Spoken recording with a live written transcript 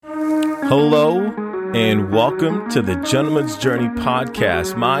Hello and welcome to the Gentleman's Journey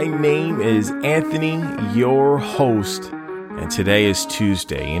podcast. My name is Anthony, your host, and today is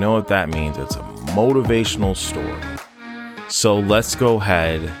Tuesday. You know what that means? It's a motivational story. So let's go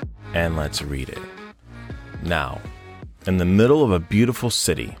ahead and let's read it. Now, in the middle of a beautiful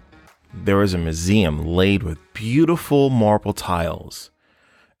city, there is a museum laid with beautiful marble tiles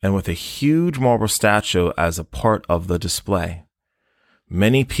and with a huge marble statue as a part of the display.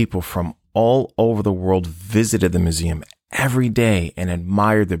 Many people from all over the world visited the museum every day and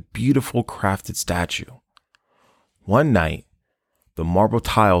admired the beautiful crafted statue. One night, the marble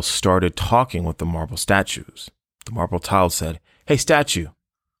tiles started talking with the marble statues. The marble tiles said, "Hey, statue,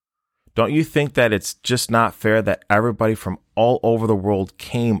 don't you think that it's just not fair that everybody from all over the world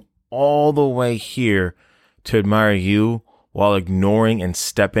came all the way here to admire you while ignoring and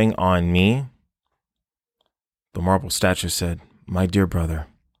stepping on me?" The marble statue said, "My dear brother,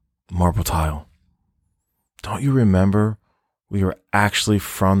 marble tile, don't you remember we were actually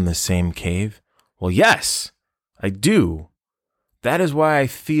from the same cave?" "Well, yes, I do. That is why I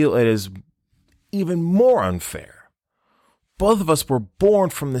feel it is even more unfair. Both of us were born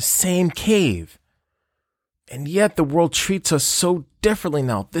from the same cave, and yet the world treats us so differently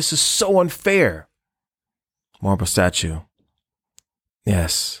now. This is so unfair." Marble statue,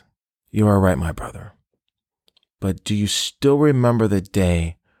 "Yes, you are right, my brother. But do you still remember the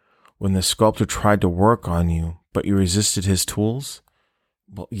day when the sculptor tried to work on you, but you resisted his tools?"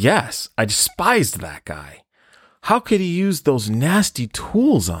 "Well, yes, I despised that guy. How could he use those nasty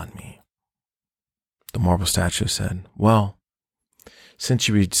tools on me?" The marble statue said, "Well, since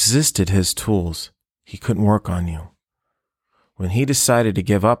you resisted his tools, he couldn't work on you. When he decided to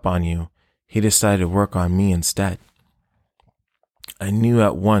give up on you, he decided to work on me instead. I knew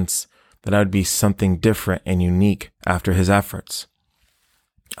at once that I would be something different and unique after his efforts.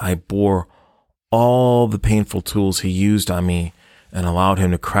 I bore all the painful tools he used on me and allowed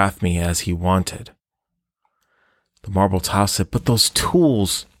him to craft me as he wanted." The marble tile said, "But those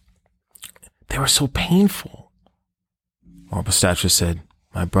tools, they were so painful." Marble statue said,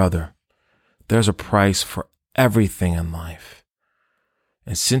 "My brother, there's a price for everything in life.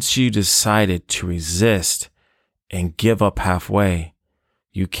 And since you decided to resist and give up halfway,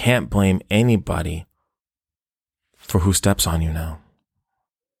 you can't blame anybody for who steps on you now."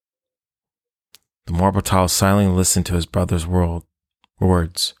 The marble tile silently listened to his brother's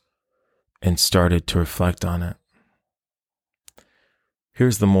words and started to reflect on it.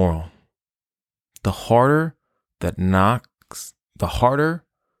 Here's the moral. The harder knocks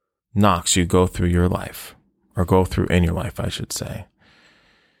you go through your life, or go through in your life, I should say,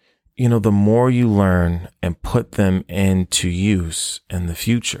 the more you learn and put them into use in the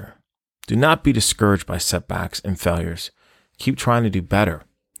future. Do not be discouraged by setbacks and failures. Keep trying to do better.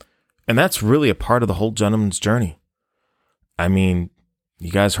 And that's really a part of the whole gentleman's journey. I mean,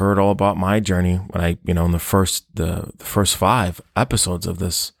 you guys heard all about my journey when I, in the first 5 episodes of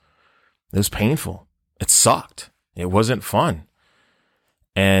this. It was painful. It sucked. It wasn't fun.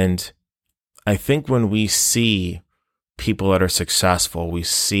 And I think when we see people that are successful, we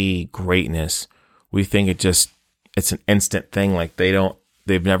see greatness, we think it's an instant thing. Like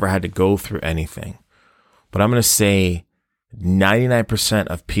they've never had to go through anything. But I'm going to say 99%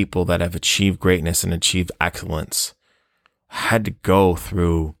 of people that have achieved greatness and achieved excellence had to go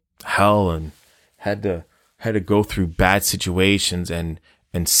through hell and had to go through bad situations and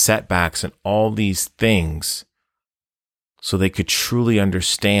setbacks and all these things so they could truly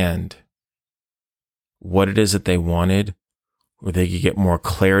understand what it is that they wanted, or they could get more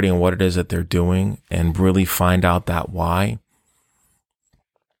clarity on what it is that they're doing and really find out that why.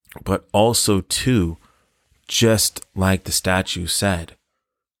 But also too, just like the statue said,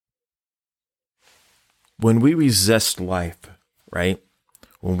 when we resist life, right?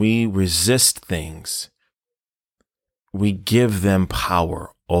 When we resist things, we give them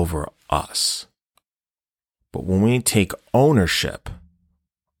power over us. But when we take ownership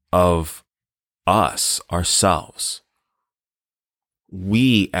of us, ourselves,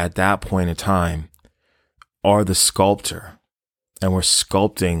 we at that point in time are the sculptor, and we're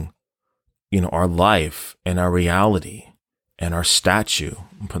sculpting our life and our reality and our statue.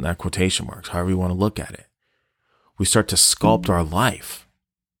 I'm putting that quotation marks, however you want to look at it. We start to sculpt our life,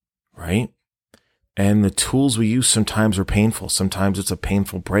 right? And the tools we use sometimes are painful. Sometimes it's a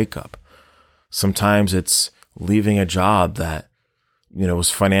painful breakup. Sometimes it's leaving a job that,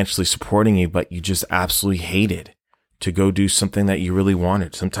 was financially supporting you, but you just absolutely hated, to go do something that you really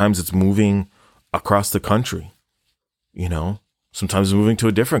wanted. Sometimes it's moving across the country, sometimes it's moving to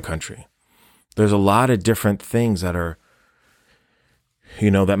a different country. There's a lot of different things that are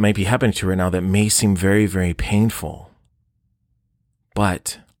that might be happening to you right now that may seem very, very painful.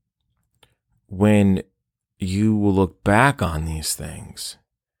 But when you will look back on these things,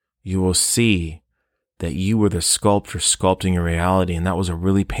 you will see that you were the sculptor sculpting your reality, and that was a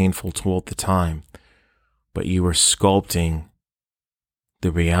really painful tool at the time. But you were sculpting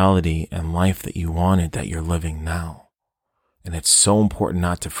the reality and life that you wanted, that you're living now. And it's so important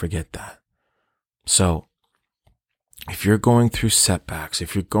not to forget that. So if you're going through setbacks,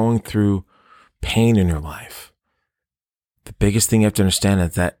 if you're going through pain in your life, the biggest thing you have to understand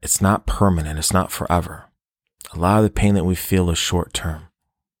is that it's not permanent. It's not forever. A lot of the pain that we feel is short term.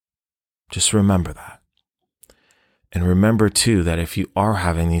 Just remember that. And remember too, that if you are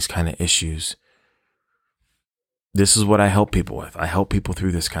having these kind of issues, this is what I help people with. I help people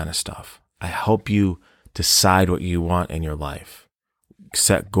through this kind of stuff. I help you decide what you want in your life.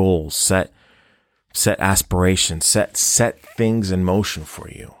 Set goals, set aspirations, set things in motion for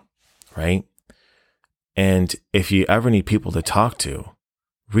you, right? And if you ever need people to talk to,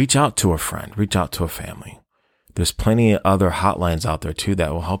 reach out to a friend, reach out to a family. There's plenty of other hotlines out there too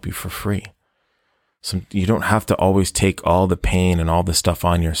that will help you for free. You don't have to always take all the pain and all the stuff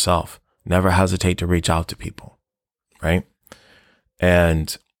on yourself. Never hesitate to reach out to people, right?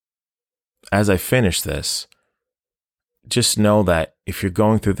 And as I finish this, just know that if you're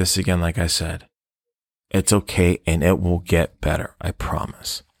going through this again, like I said, it's okay and it will get better. I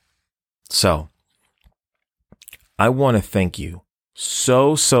promise. So I want to thank you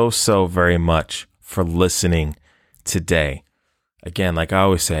so very much for listening today. Again, like I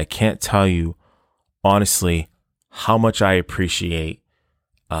always say, I can't tell you honestly how much I appreciate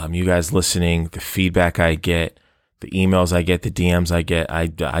you guys listening, the feedback I get, the emails I get, the DMs I get.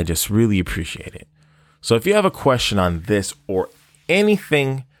 I just really appreciate it. So if you have a question on this or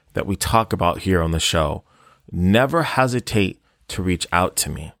anything that we talk about here on the show, never hesitate to reach out to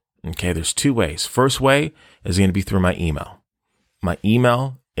me. Okay, there's two ways. First way is going to be through my email. My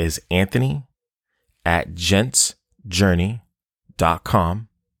email is anthony@gentsjourney.com.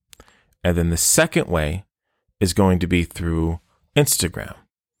 And then the second way is going to be through Instagram.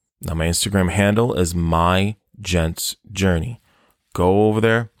 Now, my Instagram handle is mygentsjourney. Go over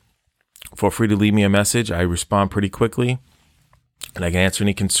there. Feel free to leave me a message. I respond pretty quickly, and I can answer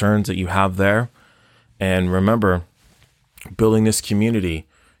any concerns that you have there. And remember, building this community,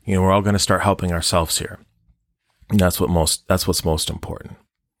 we're all going to start helping ourselves here. And that's what's most important.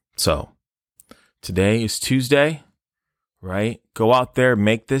 So today is Tuesday, right? Go out there,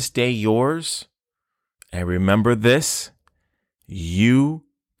 make this day yours. And remember this, you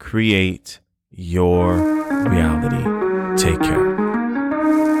create your reality. Take care.